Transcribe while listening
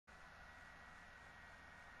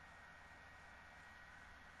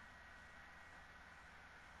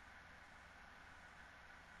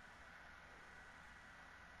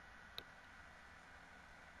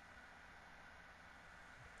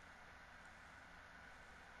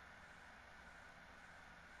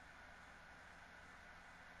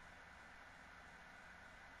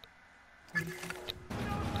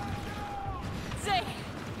Zay!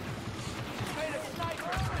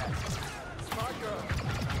 Smart girl.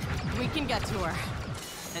 We can get to her.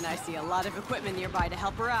 And I see a lot of equipment nearby to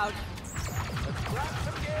help her out. Let's grab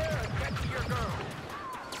some gear and get to your girl.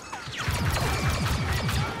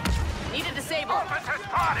 Need a disable. Officer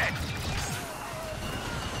spotted!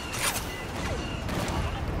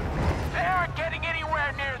 They aren't getting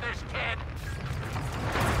anywhere near this kid!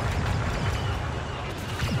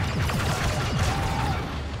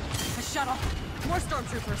 A shuttle. More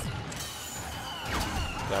stormtroopers.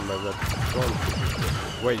 Damn, I got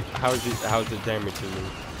stormtroopers. Wait, how's it damaging me?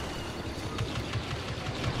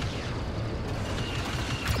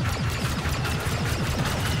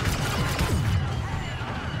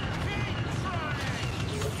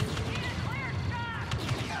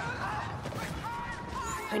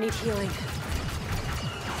 I need healing.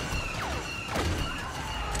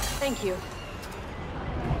 Thank you.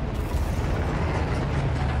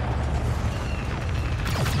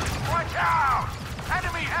 Watch out!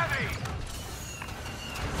 Enemy heavy!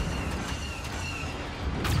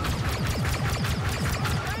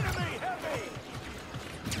 Enemy heavy!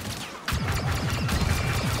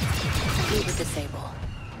 Need a disable.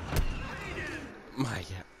 My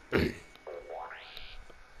God.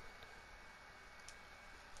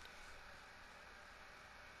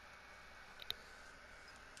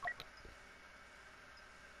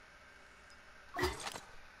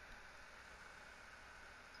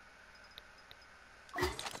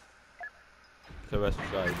 So let's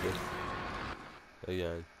try this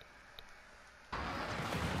again.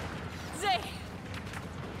 Zay!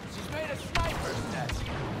 She's made a sniper's nest.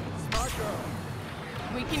 Smart girl.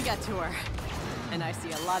 We can get to her. And I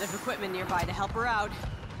see a lot of equipment nearby to help her out.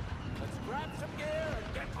 Let's grab some gear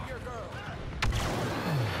and get to your girl.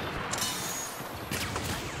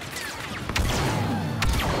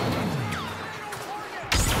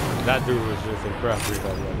 That dude was just incredible.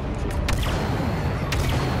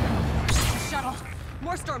 Shuttle.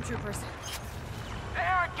 More stormtroopers. They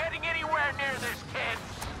aren't getting anywhere near this kid!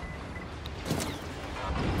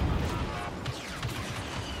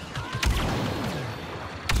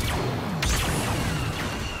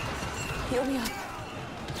 Heal me up.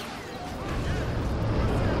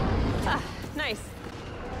 Ah, nice.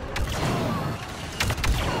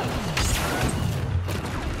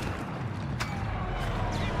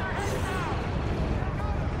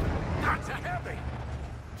 That's a heavy!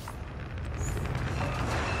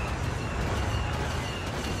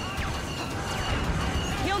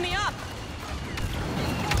 Heal me up!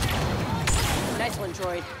 Nice one,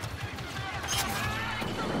 droid.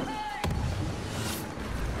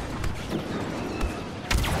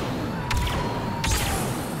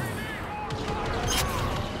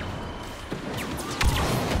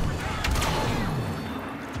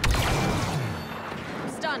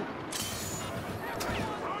 Stun.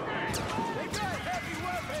 They got heavy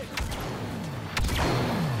weapons.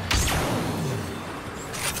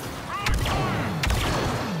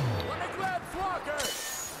 Wanna grab Flocker?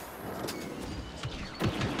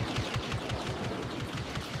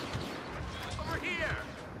 Over here!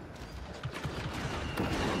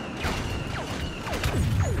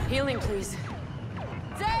 Healing, please.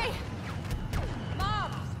 Zay!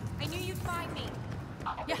 Mom! I knew you'd find me.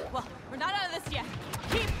 Yeah, well, we're not out of this yet.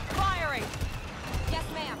 Keep firing! Yes,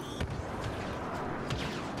 ma'am.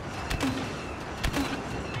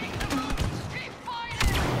 Keep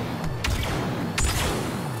fighting!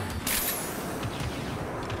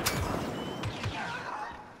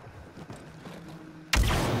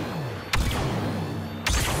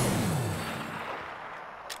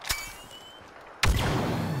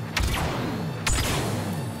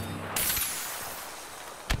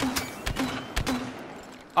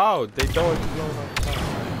 Oh, they don't explode on top.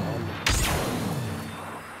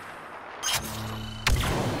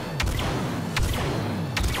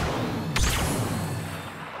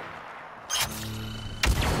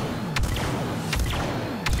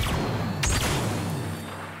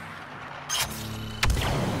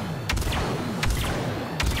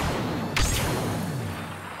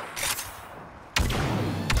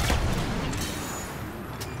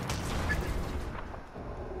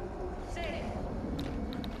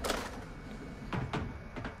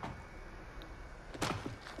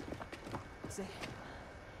 Zay.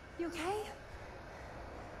 You okay?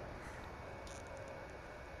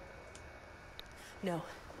 No.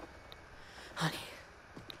 Honey.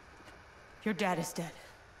 Your dad is dead.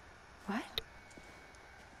 What?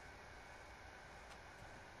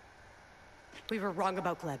 We were wrong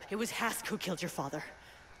about Gleb. It was Hask who killed your father.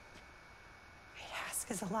 Wait,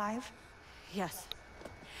 Hask is alive? Yes.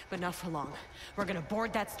 But not for long. We're gonna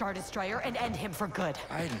board that Star Destroyer and end him for good.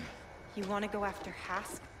 Aiden. You want to go after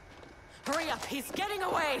Hask? Hurry up, he's getting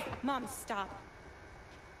away! Mom, stop.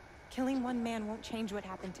 Killing one man won't change what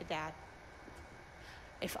happened to Dad.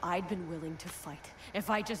 If I'd been willing to fight, if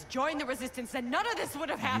I just joined the Resistance, then none of this would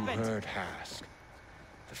have happened! You heard Hask.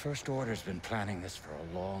 The First Order's been planning this for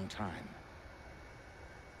a long time.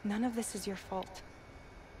 None of this is your fault.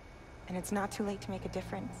 And it's not too late to make a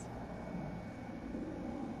difference.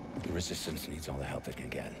 The Resistance needs all the help it can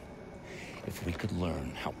get. If we could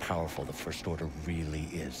learn how powerful the First Order really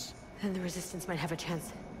is. Then the Resistance might have a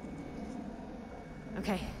chance.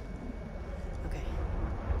 Okay. Okay.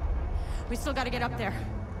 We still gotta get up there.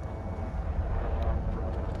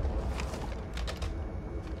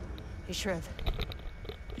 Hey, Shriv.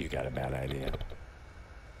 You got a bad idea.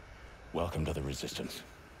 Welcome to the Resistance.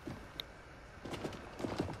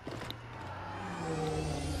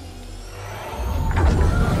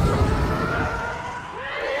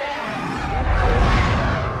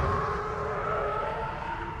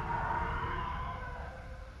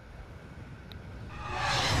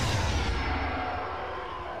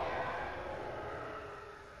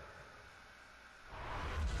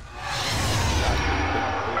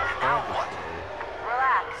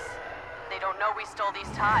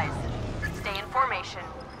 These ties. Stay in formation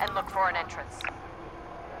and look for an entrance.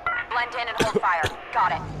 Blend in and hold fire.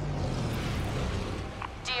 Got it.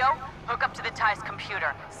 Dio, hook up to the ties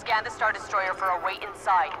computer. Scan the Star Destroyer for a way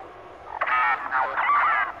inside.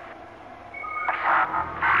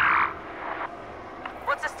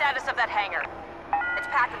 What's the status of that hangar? It's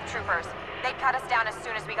packed with troopers. They cut us down as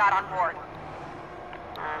soon as we got on board.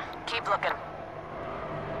 Keep looking.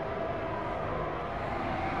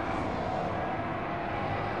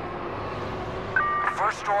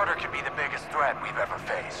 First Order could be the biggest threat we've ever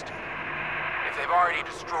faced. If they've already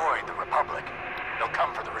destroyed the Republic, they'll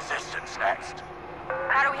come for the Resistance next.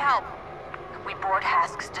 How do we help? We board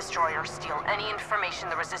Hask's destroyer, steal any information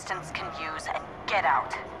the Resistance can use, and get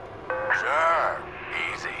out. Sure,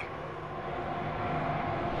 easy.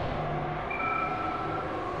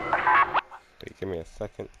 Wait, give me a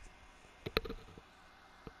second.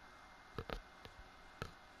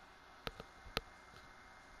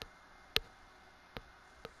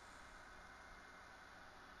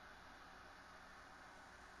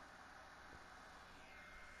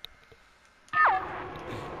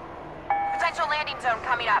 Potential landing zone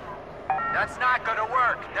coming up. That's not gonna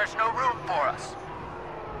work. There's no room for us.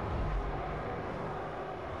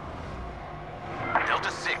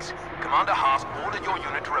 Delta 6, Commander Haas ordered your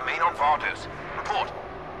unit to remain on Vardos. Report.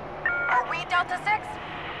 Are we Delta 6?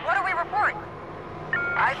 What do we report?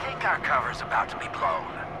 I think our cover's about to be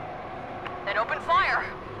blown. Then open fire.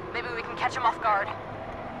 Maybe we can catch him off guard.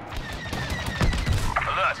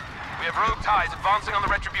 Alert! We have rogue ties advancing on the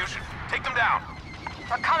Retribution. Take them down.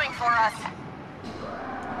 They're coming for us.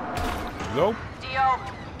 Nope. Dio,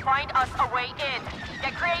 find us a way in.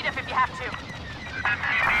 Get creative if you have to.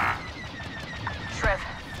 Shriv,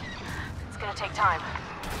 it's gonna take time.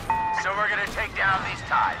 So we're gonna take down these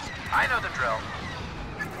ties. I know the drill.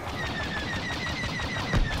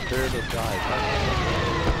 There they die.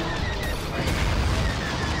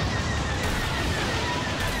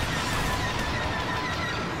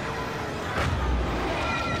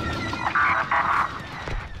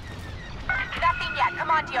 Nothing yet. Come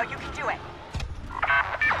on, Dio. You can do it.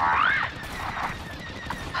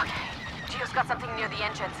 Okay, Dio's got something near the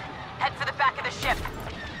engines. Head for the back of the ship.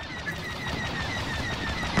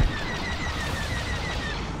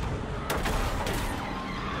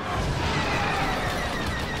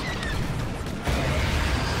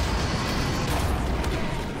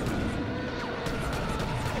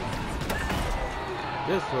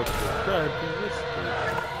 This looks incredibly risky.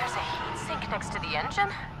 There's a heat sink next to the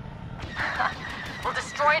engine? We'll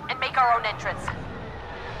destroy it and make our own entrance.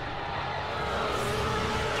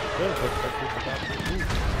 This looks like it's about to move.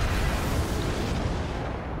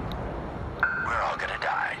 We're all gonna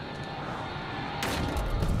die.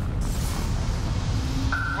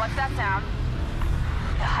 What's that sound?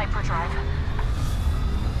 The hyperdrive.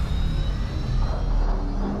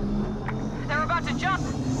 They're about to jump!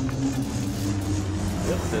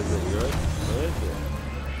 This isn't good, is it?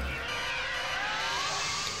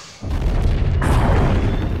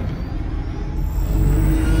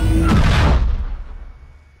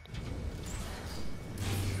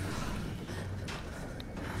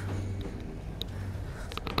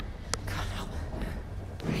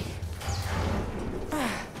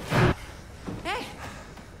 Hey!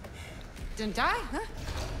 Didn't die, huh?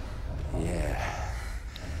 Yeah.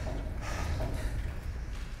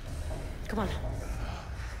 Come on.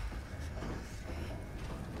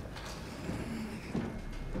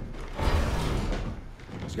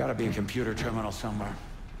 gotta be a computer terminal somewhere.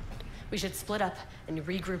 We should split up and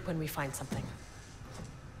regroup when we find something.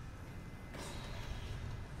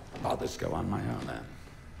 I'll just go on my own then.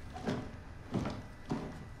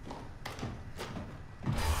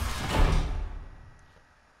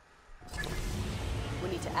 We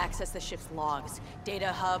need to access the ship's logs.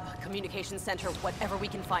 Data hub, communication center, whatever we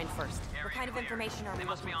can find first. What kind of information are we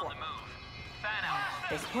looking for? At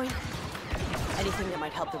this point, anything that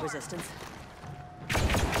might help the resistance.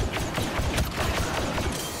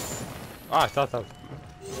 Oh, I thought that was...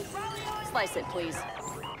 Slice it, please.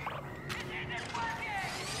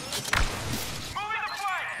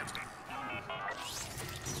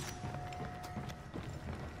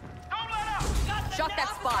 Shock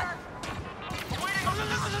that spot.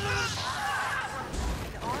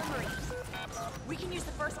 The armory. We can use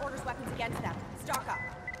the First Order's weapons against them. Stock up.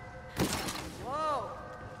 Whoa,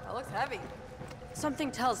 that looks heavy. Something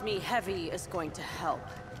tells me heavy is going to help.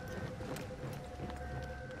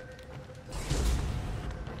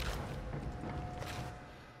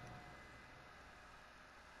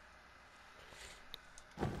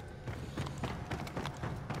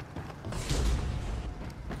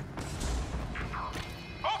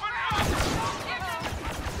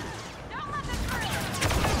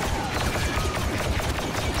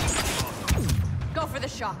 Go for the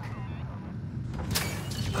shock.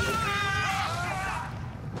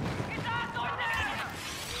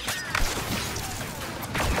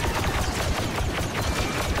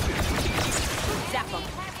 Zap him.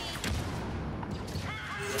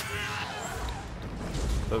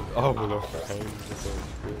 Oh, no. This is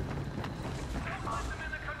good.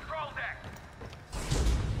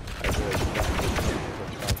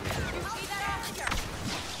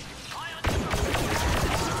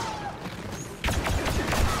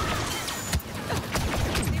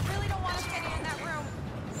 They really don't want us getting in that room.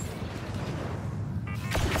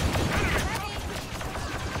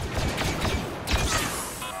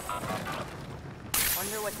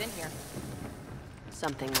 Wonder what's in here.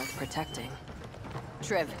 Something worth protecting.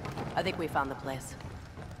 Triv, I think we found the place.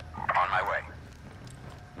 On my way.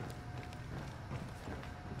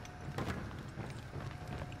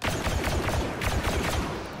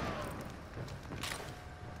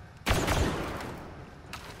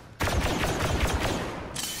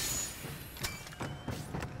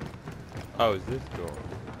 Oh, is this door?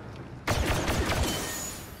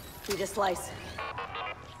 Need a slice.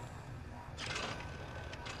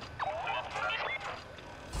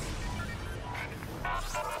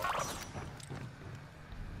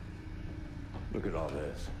 Look at all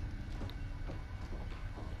this.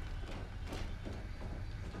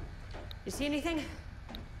 You see anything?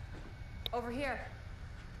 Over here.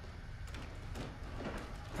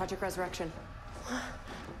 Project Resurrection. Wait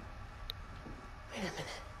a minute.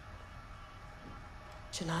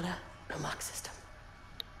 Janata Nomak system.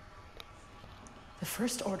 The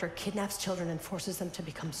First Order kidnaps children and forces them to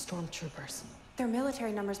become stormtroopers. Their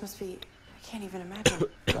military numbers must be... I can't even imagine.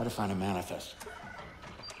 Try to find a manifest.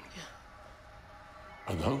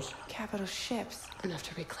 Are those? Capital ships. Enough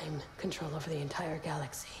to reclaim control over the entire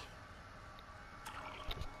galaxy.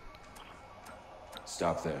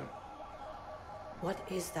 Stop there. What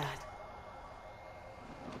is that?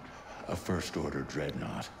 A First Order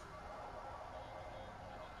dreadnought.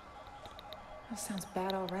 That sounds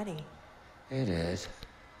bad already. It is.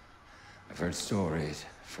 I've heard stories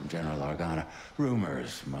from General Organa.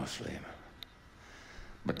 Rumors, mostly.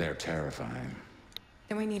 But they're terrifying.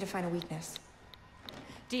 Then we need to find a weakness.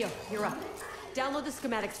 Dio, you're up. Download the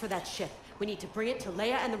schematics for that ship. We need to bring it to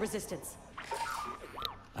Leia and the Resistance.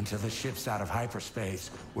 Until the ship's out of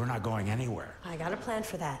hyperspace, we're not going anywhere. I got a plan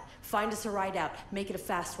for that. Find us a ride out. Make it a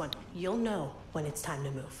fast one. You'll know when it's time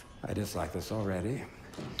to move. I dislike this already.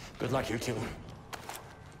 Good luck, you two.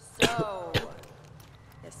 So,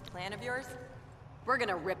 this plan of yours? We're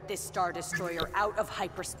gonna rip this Star Destroyer out of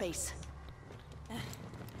hyperspace.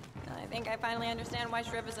 I think I finally understand why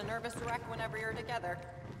Shriv is a nervous wreck whenever you're together.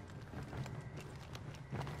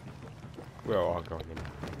 We're all going in.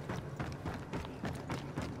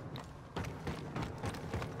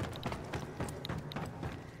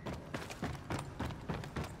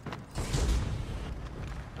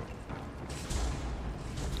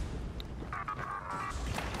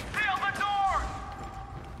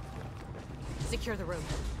 Secure the room.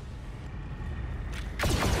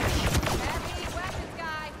 Heavy weapons,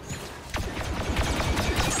 guy.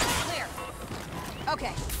 Clear.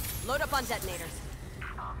 Okay, load up on detonators.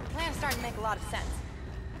 The plan's starting to make a lot of sense.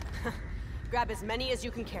 Grab as many as you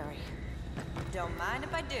can carry. Don't mind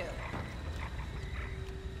if I do.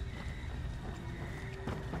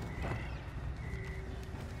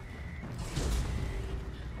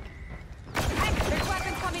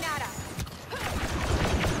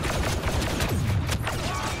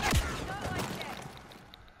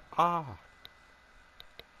 Ah.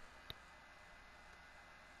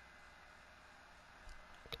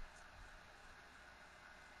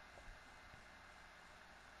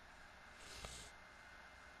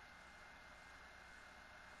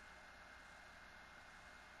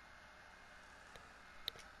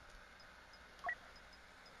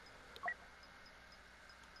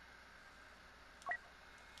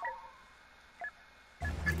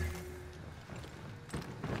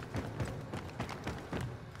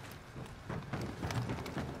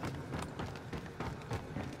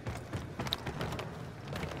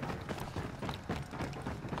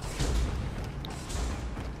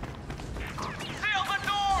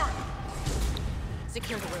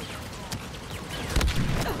 Secure the room.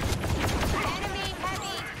 Enemy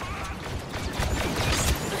heavy!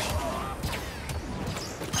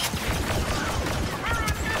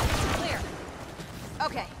 Clear.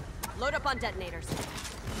 Okay, load up on detonators. The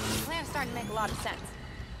plan's starting to make a lot of sense.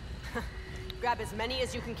 Grab as many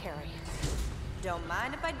as you can carry. Don't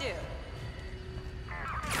mind if I do.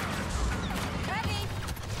 Heavy!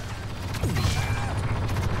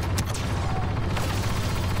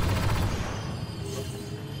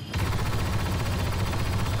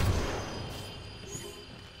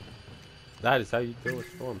 That is how you deal with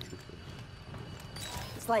stormtroopers.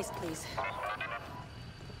 Slice, please.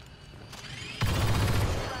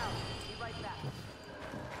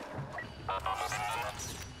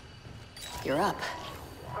 You're up.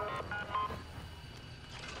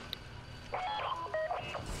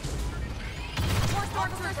 More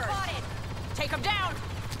stormtroopers spotted! Take him down!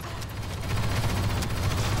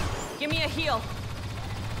 Give me a heal.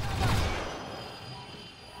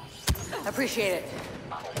 Appreciate it.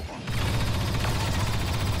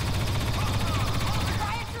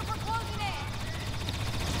 Riot trooper closing in!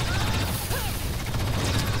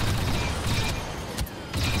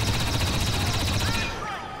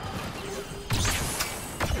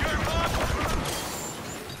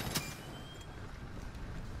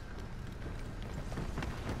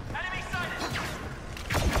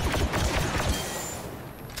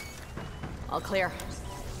 All clear.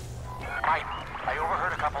 Mike, I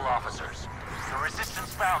overheard a couple officers. The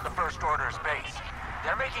Resistance found the First Order's base.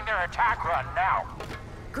 They're making their attack run now.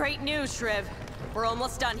 Great news, Shriv. We're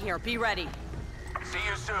almost done here. Be ready. See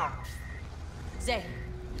you soon. Zay,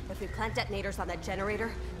 if we plant detonators on that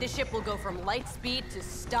generator, this ship will go from light speed to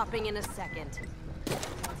stopping in a second.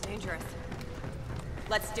 Sounds dangerous.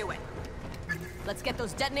 Let's do it. Let's get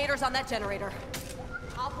those detonators on that generator.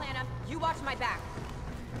 I'll plan them. You watch my back.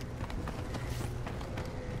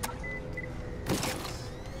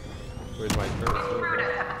 Where's my Intruders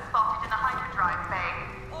turret? have been spotted in the hyperdrive bay.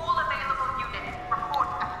 All available units report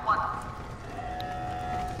at once.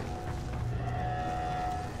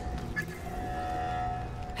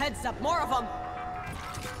 Heads up, more of them!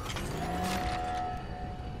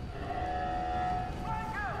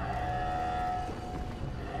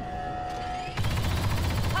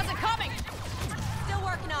 How's it coming? Still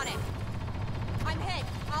working on it. I'm hit.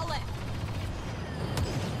 I'll lift.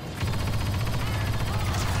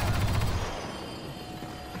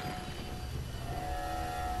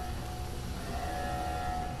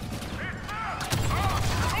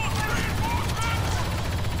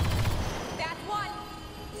 That's one.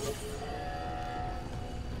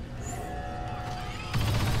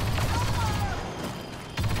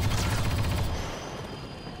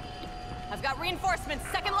 I've got reinforcements,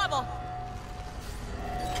 second level!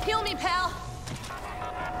 Heal me, pal!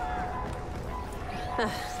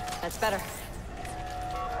 That's better.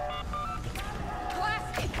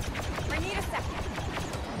 Blast it. I need a second.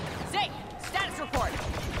 Zay, status report!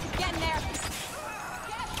 Get in there.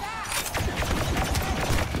 Get back.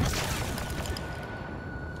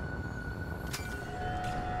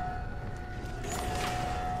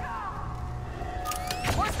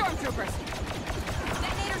 More stormtroopers!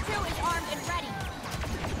 Detonator 2 is armed and ready.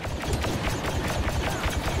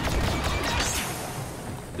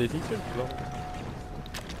 Did he just blow?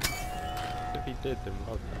 If he did, then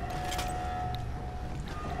well done.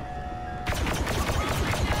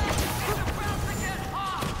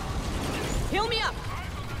 Heal me up!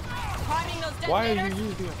 Priming those detonators? Why are you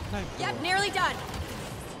using a sniper? Yep, nearly done.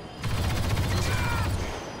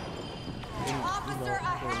 Officer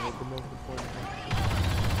ahead.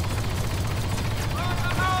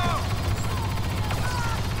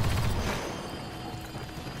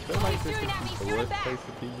 I feel like He's this shooting at me. is the Shoot him worst back. place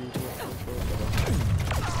to be using a control, but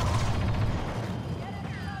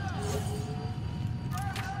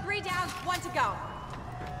 3 down, 1 to go.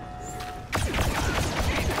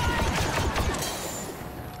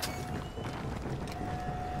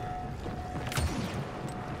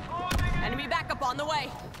 Enemy backup backup on the way.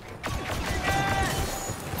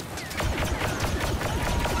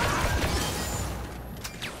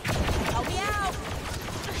 Help me out!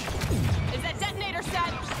 Is that detonator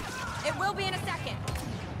set? It will be in a second.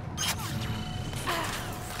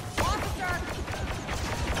 Officer!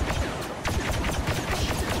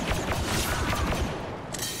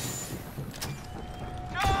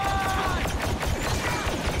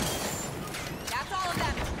 That's all of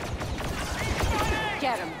them.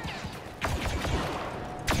 Get him.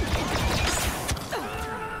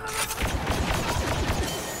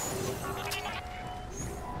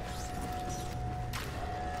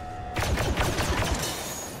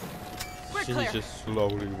 She's clear. just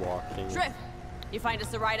slowly walking. Drift, you find us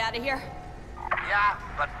the ride out of here? Yeah,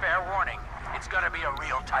 but fair warning. It's gonna be a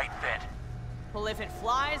real tight fit. Well, if it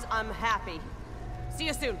flies, I'm happy. See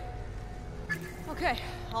you soon. Okay,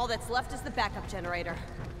 all that's left is the backup generator.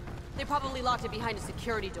 They probably locked it behind a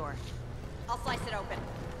security door. I'll slice it open.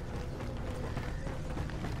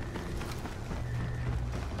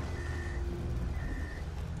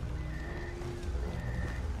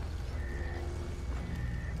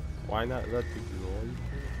 Why not let the droid?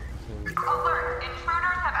 Alert!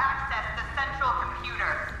 Intruders have accessed the central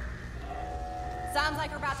computer. Sounds like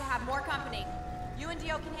we're about to have more company. You and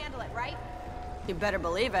Dio can handle it, right? You better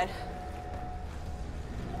believe it.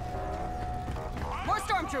 More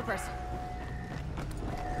stormtroopers!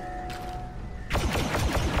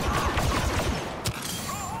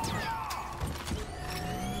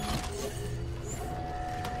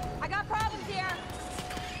 I got problems here.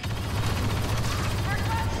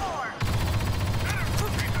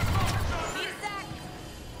 Need a sec.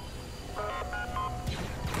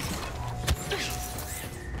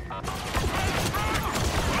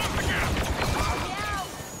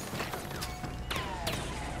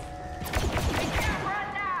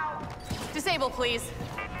 Disable, please.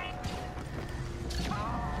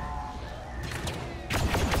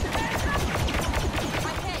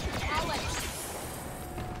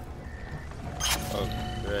 Oh,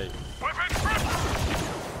 great.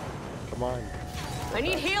 Come on. I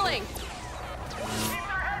need healing!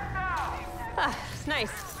 Ah,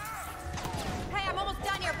 nice. Hey, I'm almost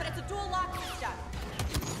done here, but it's a dual lock system.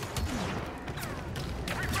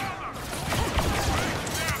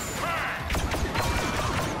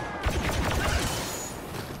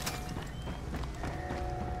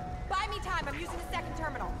 Buy me time. I'm using the second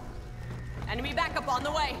terminal. Enemy backup on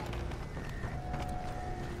the way.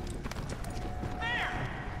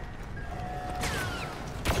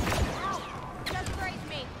 Just brace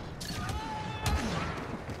me.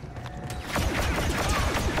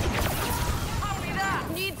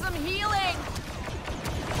 Need some healing!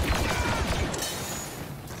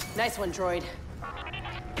 Nice one, droid.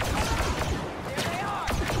 There they are.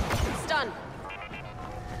 Stun.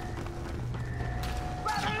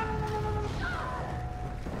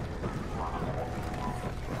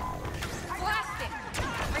 Blasting.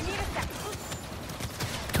 I need a sec.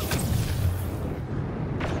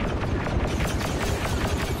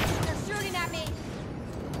 They're shooting at me.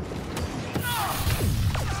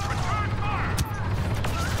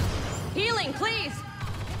 Healing, please!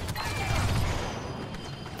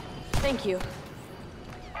 Thank you.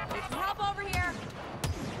 Need some help over here.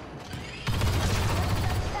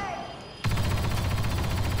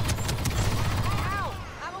 Ow!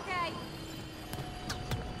 I'm okay.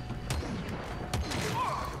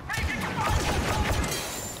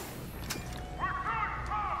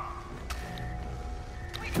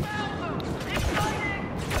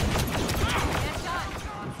 Get done.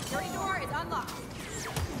 Security door is unlocked.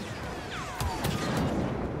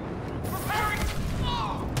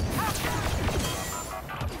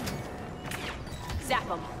 Zap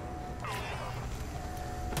him.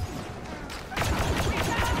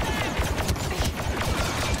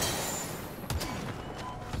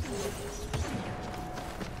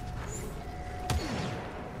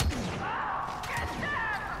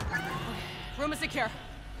 Room is secure,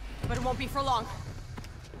 but it won't be for long.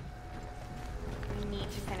 We need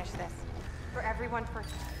to finish this. For everyone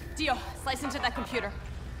first. Dio, slice into that computer.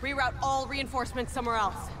 Reroute all reinforcements somewhere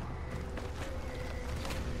else.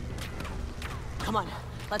 Come on,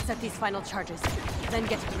 let's set these final charges, then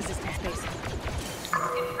get to the resistance base.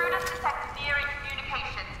 Intruders detect nearing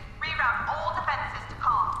communications. Reroute all defenses to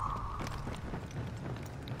comms.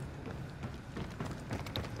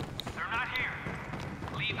 They're not here.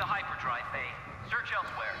 Leave the hyperdrive bay. Search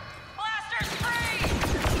elsewhere. Blasters free!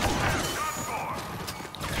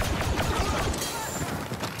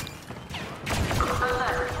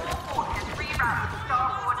 Alert! All forces reroute to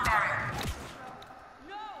starboard barrier.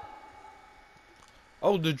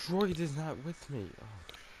 Oh, the droid is not with me. Oh.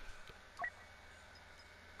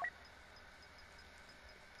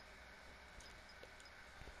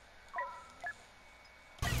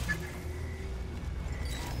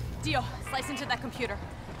 Dio, slice into that computer.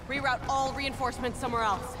 Reroute all reinforcements somewhere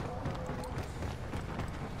else.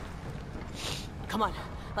 Come on,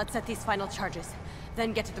 let's set these final charges,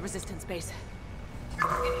 then get to the Resistance base.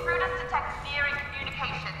 Intruders detected nearing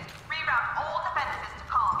communications. Reroute all defenses to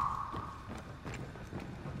comms.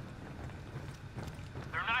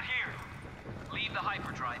 They're not here. Leave the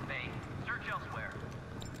hyperdrive bay. Search elsewhere.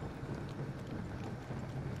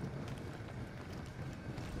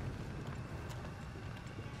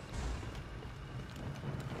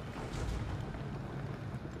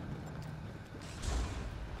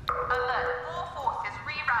 Alert. All forces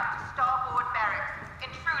reroute to starboard barracks.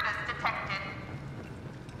 Intruders detected.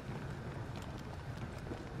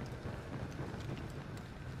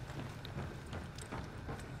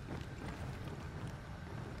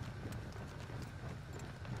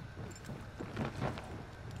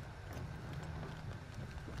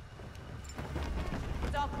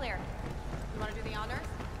 It's all clear. You want to do the honors?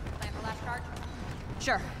 Plan the last charge?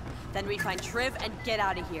 Sure. Then we find Triv and get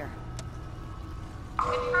out of here.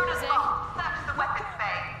 Intruders lost. Search the weapons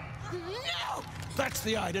bay. That's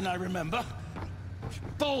the Aiden I remember.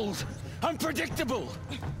 Bold, unpredictable.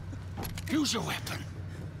 Use your weapon.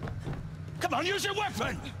 Come on, use your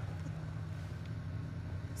weapon!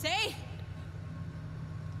 Say?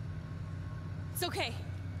 It's okay.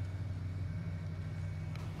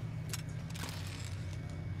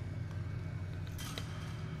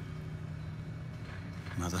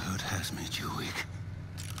 Motherhood has made you weak.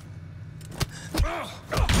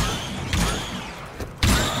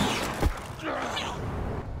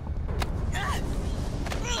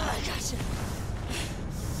 I gotcha.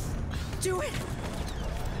 Do it!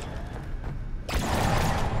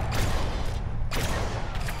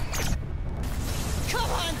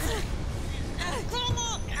 Come on! Come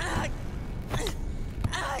on!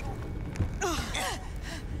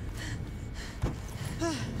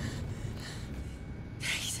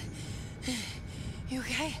 Thanks. You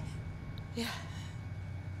okay? Yeah.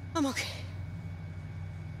 I'm okay.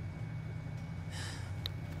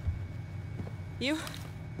 You?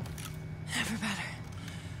 Never better.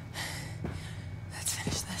 Let's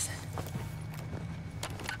finish this.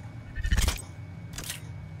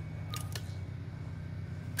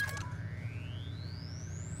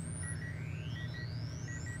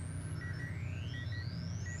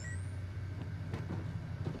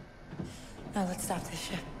 Now let's stop this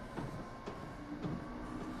ship.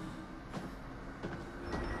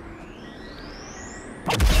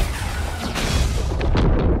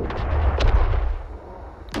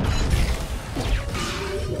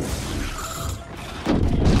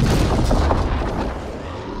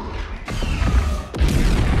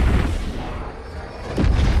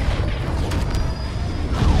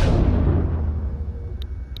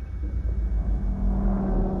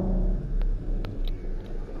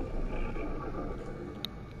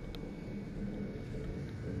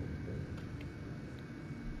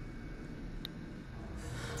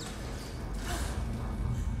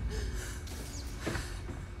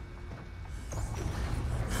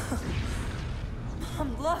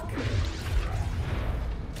 Look!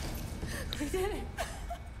 We did it!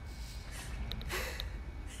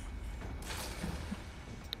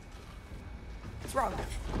 What's wrong?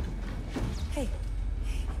 Hey.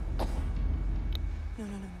 No.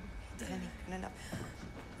 Danny, no.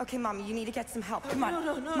 Okay, Mom, you need to get some help. Come on.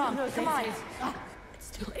 No, Mom, come on.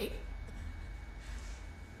 It's too late.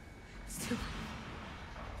 It's too late.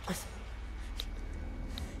 Listen.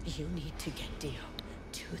 You need to get Dio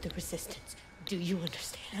to the Resistance. Do you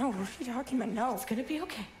understand? No, what are you talking about? No. It's gonna be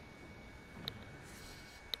okay.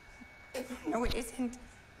 No, it isn't.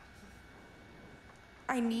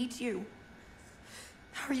 I need you.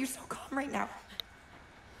 How are you so calm right now?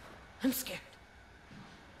 I'm scared.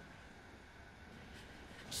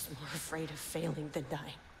 Just more afraid of failing than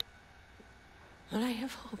dying. But I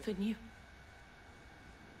have hope in you.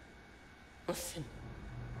 Listen.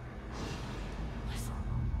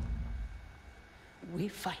 We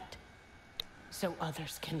fight so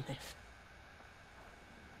others can live.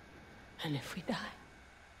 And if we die,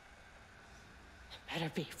 it better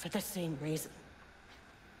be for the same reason.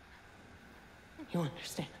 You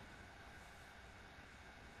understand?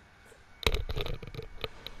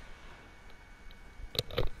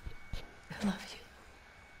 I love you.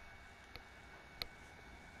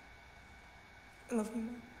 I love you,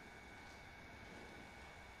 Mom.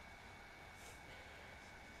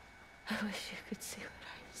 I wish you could see what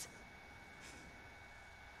I see.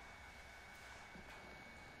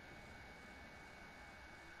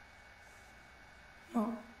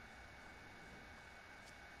 Mom.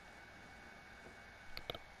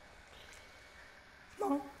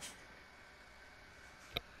 Mom.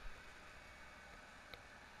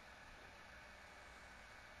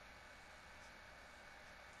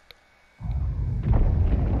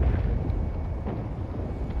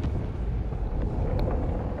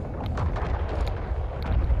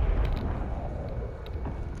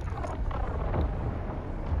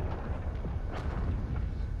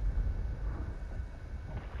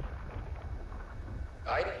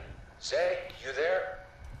 Heidi? Zay, you there?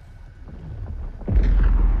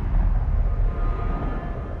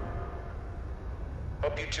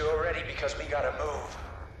 Hope you two are ready because we gotta move.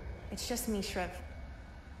 It's just me, Shriv.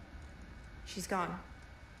 She's gone.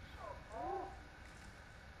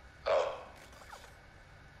 Oh.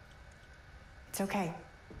 It's okay.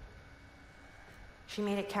 She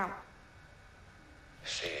made it count.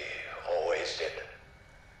 She always did.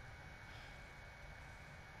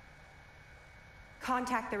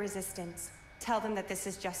 Contact the Resistance. Tell them that this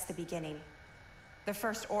is just the beginning. The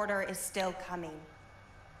First Order is still coming.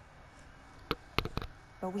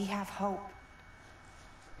 But we have hope.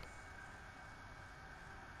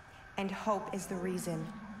 And hope is the reason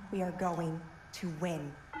we are going to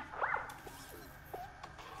win.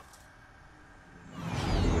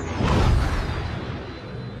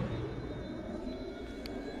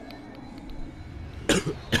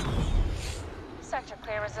 Sector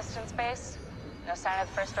clear, Resistance base. No sign of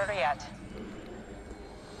the First Order yet.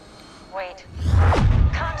 Wait.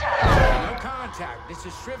 Contact! No contact. This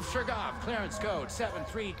is Shriv Shergov, clearance code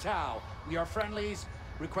 73 Tau. We are friendlies,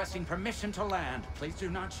 requesting permission to land. Please do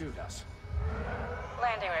not shoot us.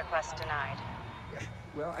 Landing request denied.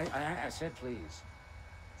 Well, I said please.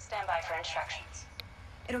 Stand by for instructions.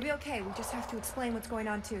 It'll be okay. We just have to explain what's going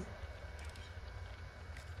on to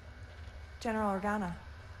General Organa.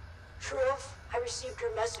 Shriv, I received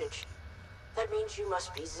your message. That means you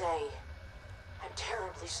must be Zay. I'm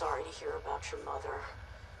terribly sorry to hear about your mother.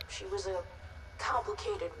 She was a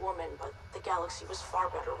complicated woman, but the galaxy was far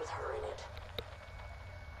better with her in it.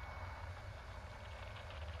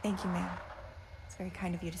 Thank you, ma'am. It's very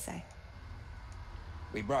kind of you to say.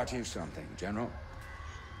 We brought you something, General.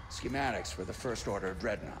 Schematics for the First Order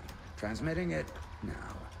Dreadnought. Transmitting it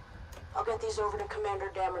now. I'll get these over to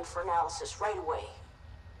Commander Dameron for analysis right away.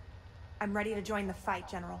 I'm ready to join the fight,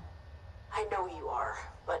 General. I know you are,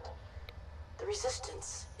 but the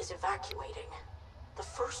Resistance is evacuating. The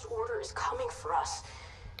First Order is coming for us.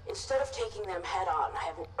 Instead of taking them head-on, I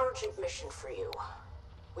have an urgent mission for you.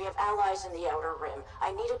 We have allies in the Outer Rim.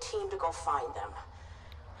 I need a team to go find them.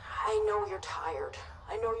 I know you're tired.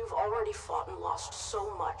 I know you've already fought and lost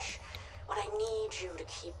so much, but I need you to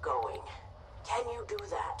keep going. Can you do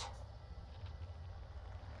that?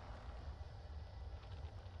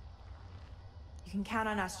 You can count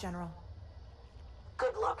on us, General.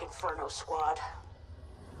 Good luck, Inferno Squad.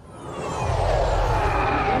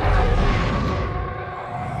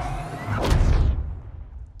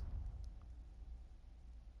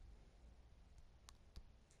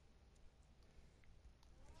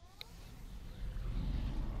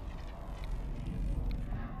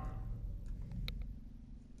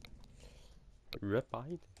 Rip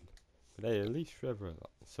Biden. But hey, at least Trevor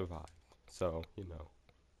survived. So, you know.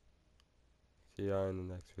 See ya in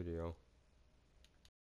the next video.